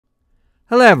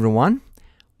Hello everyone,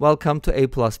 welcome to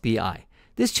aplusbi.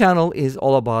 This channel is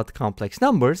all about complex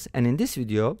numbers, and in this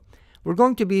video we're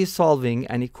going to be solving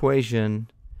an equation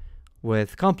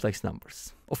with complex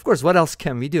numbers. Of course, what else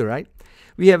can we do, right?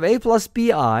 We have a plus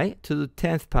bi to the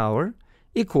 10th power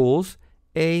equals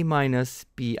a minus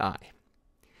bi.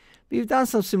 We've done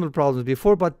some similar problems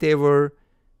before, but they were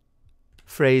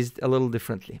phrased a little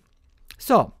differently.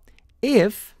 So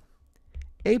if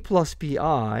a plus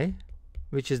bi,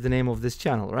 which is the name of this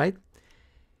channel, right,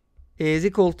 is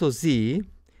equal to z,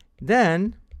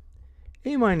 then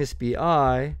a minus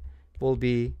bi will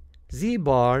be z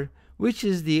bar, which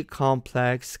is the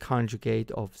complex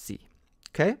conjugate of z.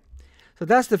 Okay, so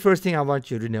that's the first thing I want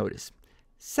you to notice.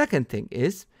 Second thing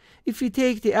is, if we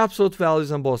take the absolute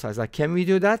values on both sides, like, can we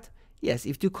do that? Yes,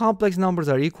 if two complex numbers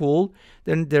are equal,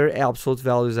 then their absolute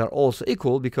values are also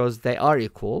equal because they are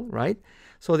equal, right?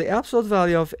 So the absolute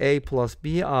value of a plus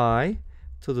bi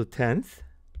to the 10th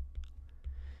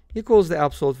equals the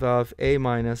absolute value of a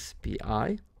minus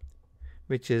bi,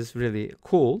 which is really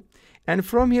cool. And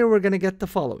from here we're going to get the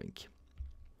following.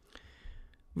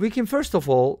 We can first of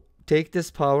all take this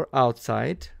power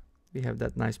outside. We have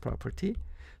that nice property.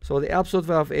 So the absolute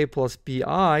value of a plus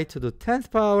bi to the 10th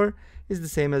power is the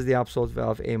same as the absolute value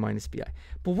of a minus bi.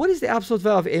 But what is the absolute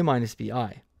value of a minus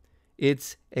bi?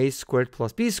 It's a squared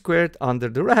plus b squared under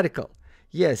the radical.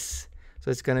 Yes. So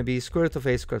it's going to be square root of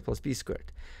a squared plus b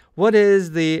squared. What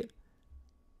is the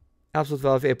absolute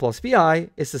value of a plus bi?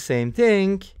 It's the same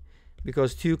thing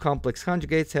because two complex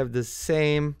conjugates have the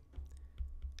same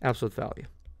absolute value.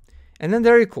 And then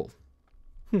they're equal.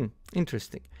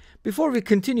 Interesting. Before we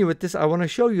continue with this, I want to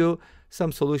show you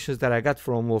some solutions that I got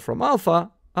from Wolfram Alpha.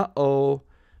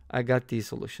 I got these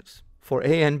solutions for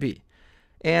a and b.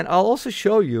 And I'll also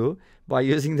show you by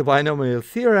using the binomial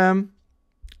theorem.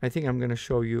 I think I'm going to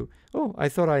show you. Oh, I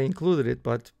thought I included it,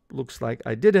 but looks like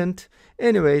I didn't.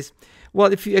 Anyways,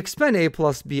 well, if you expand a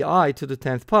plus bi to the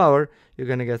 10th power, you're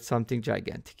going to get something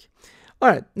gigantic. All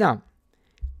right, now,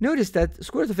 notice that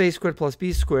square root of a squared plus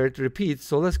b squared repeats.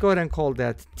 So let's go ahead and call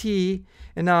that t.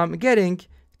 And now I'm getting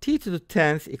t to the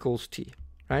 10th equals t,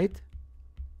 right?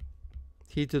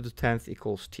 T to the 10th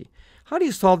equals t. How do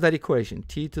you solve that equation?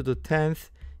 T to the 10th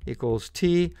equals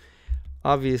t.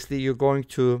 Obviously, you're going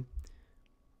to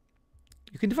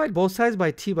you can divide both sides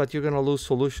by t, but you're going to lose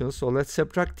solutions. So let's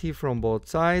subtract t from both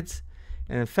sides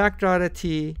and factor out a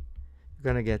t. You're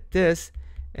going to get this.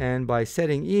 And by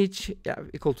setting each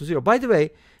equal to 0. By the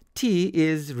way, t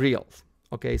is real.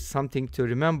 Okay, something to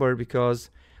remember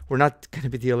because we're not going to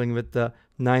be dealing with the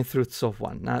 9th roots of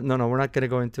 1. No, we're not going to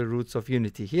go into roots of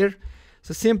unity here.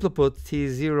 So simply put, t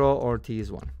is 0 or t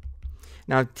is 1.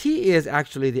 Now, t is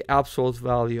actually the absolute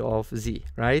value of z,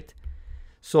 right?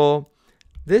 So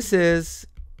this is,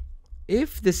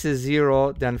 if this is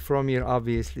 0, then from here,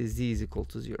 obviously, z is equal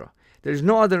to 0. There's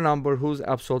no other number whose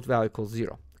absolute value equals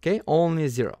 0. Okay, only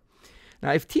 0.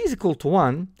 Now, if t is equal to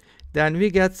 1, then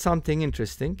we get something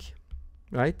interesting,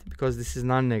 right? Because this is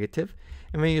non-negative.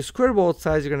 And when you square both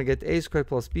sides, you're going to get a squared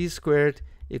plus b squared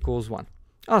equals 1.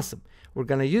 Awesome. We're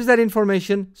going to use that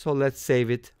information, so let's save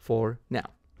it for now.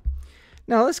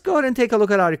 Now, let's go ahead and take a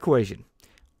look at our equation.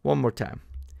 One more time.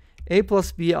 A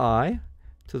plus bi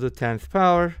to the 10th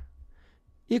power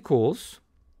equals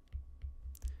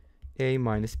a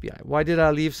minus bi. Why did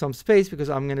I leave some space? Because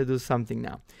I'm going to do something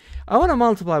now. I want to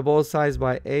multiply both sides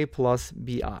by a plus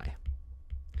bi.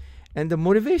 And the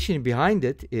motivation behind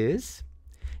it is,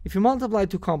 if you multiply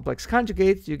two complex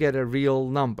conjugates, you get a real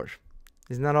number.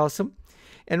 Isn't that awesome?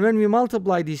 And when we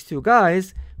multiply these two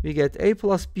guys, we get a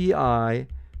plus bi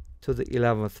to the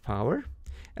 11th power.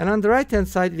 And on the right-hand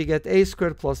side, we get a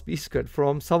squared plus b squared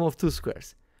from sum of two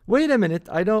squares. Wait a minute,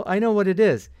 I know what it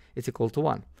is. It's equal to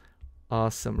 1.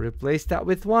 Awesome. Replace that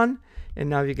with 1, and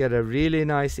now you get a really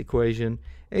nice equation.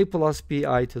 A plus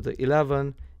bi to the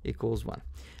 11 equals 1.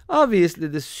 Obviously,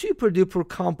 the super-duper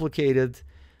complicated,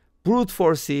 brute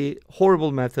forcey,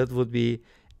 horrible method would be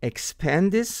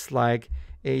expand this like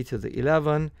a to the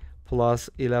 11 plus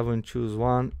 11 choose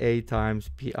 1, a times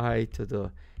bi to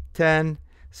the 10,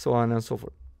 so on and so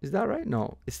forth. Is that right?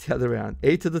 No, it's the other way around.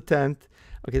 A to the 10th.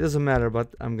 Okay, it doesn't matter,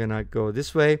 but I'm going to go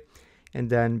this way. And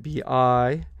then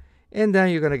bi. And then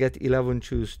you're going to get 11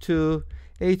 choose 2.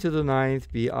 A to the 9th,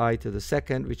 bi to the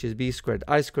 2nd, which is b squared,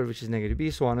 I squared, which is negative b,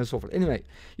 so on and so forth. Anyway,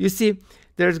 you see,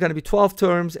 there's going to be 12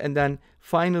 terms. And then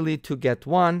finally, to get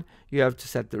 1, you have to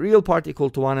set the real part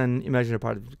equal to 1 and imaginary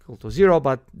part equal to 0.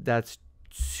 But that's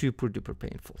super duper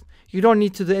painful. You don't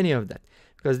need to do any of that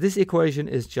because this equation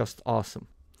is just awesome.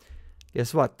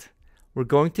 Guess what? We're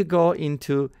going to go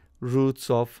into roots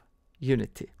of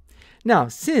unity. Now,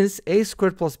 since a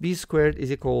squared plus b squared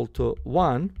is equal to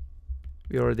 1,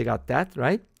 we already got that,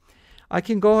 right? I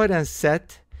can go ahead and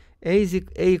set a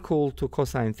equal to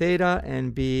cosine theta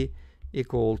and b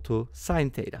equal to sine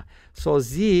theta. So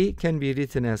z can be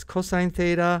written as cosine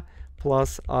theta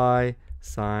plus I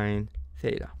sine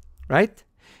theta, right?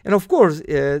 And of course,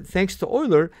 thanks to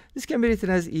Euler, this can be written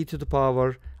as e to the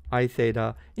power I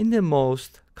theta in the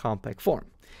most compact form.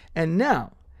 And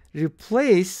now,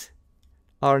 replace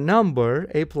our number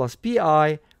a plus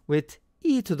bi with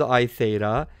e to the I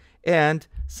theta, and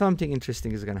something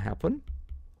interesting is going to happen.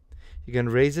 You can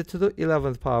raise it to the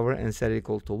 11th power and set it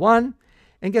equal to 1.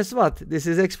 And guess what? This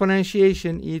is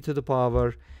exponentiation e to the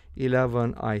power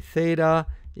 11 I theta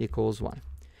equals 1.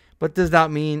 But does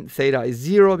that mean theta is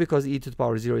 0 because e to the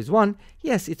power 0 is 1?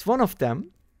 Yes, it's one of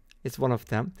them. It's one of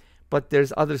them. But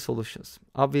there's other solutions.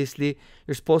 Obviously,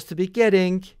 you're supposed to be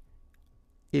getting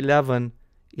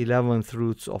 11th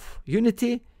roots of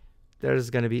unity. There's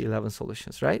going to be 11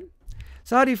 solutions, right?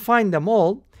 So how do you find them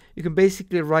all? You can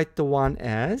basically write the one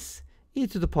as e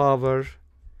to the power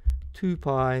 2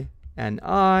 pi and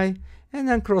I, and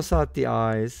then cross out the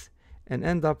i's and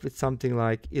end up with something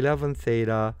like 11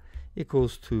 theta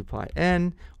equals 2 pi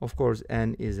n. Of course,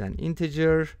 n is an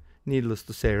integer, needless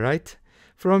to say, right?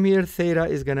 From here, theta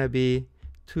is going to be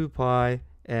 2 pi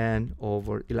n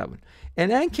over 11.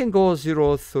 And n can go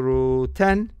 0 through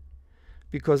 10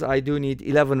 because I do need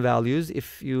 11 values.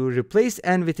 If you replace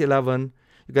n with 11,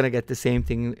 you're going to get the same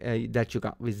thing that you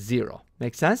got with 0.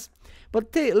 Make sense?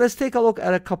 But let's take a look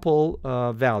at a couple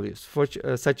values,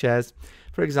 such as,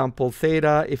 for example,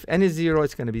 theta. If n is 0,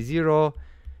 it's going to be 0.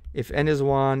 If n is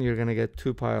 1, you're going to get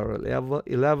 2 pi over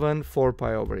 11, 4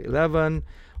 pi over 11,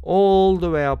 all the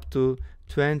way up to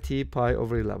 20 pi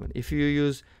over 11. If you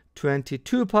use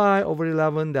 22 pi over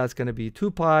 11, that's going to be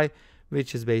 2 pi,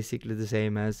 which is basically the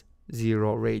same as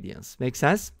 0 radians. Make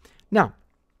sense? Now,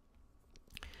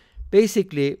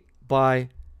 basically, by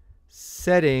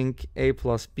setting a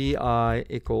plus bi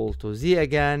equal to z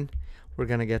again, we're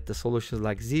going to get the solutions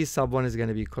like z sub 1 is going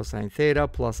to be cosine theta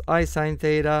plus I sine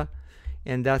theta,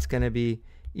 and that's going to be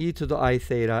e to the I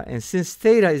theta. And since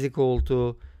theta is equal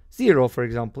to 0, for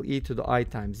example, e to the I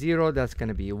times 0, that's going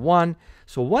to be 1.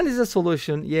 So 1 is a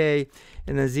solution, yay.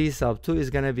 And then z sub 2 is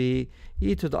going to be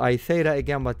e to the I theta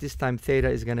again, but this time theta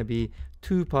is going to be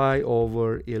 2 pi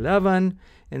over 11.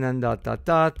 And then dot, dot,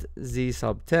 dot, z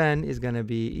sub 10 is going to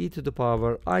be e to the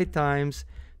power I times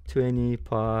 20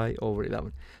 pi over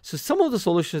 11. So some of the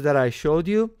solutions that I showed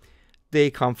you, they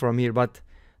come from here. But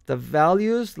the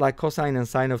values like cosine and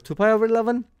sine of 2 pi over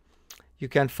 11, you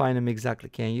can't find them exactly,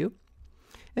 can you?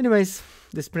 Anyways,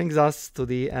 this brings us to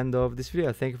the end of this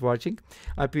video. Thank you for watching.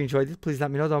 I hope you enjoyed it. Please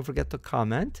let me know. Don't forget to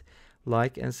comment,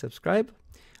 like, and subscribe.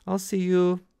 I'll see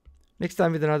you next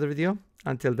time with another video.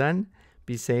 Until then,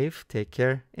 be safe, take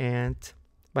care, and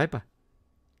bye-bye.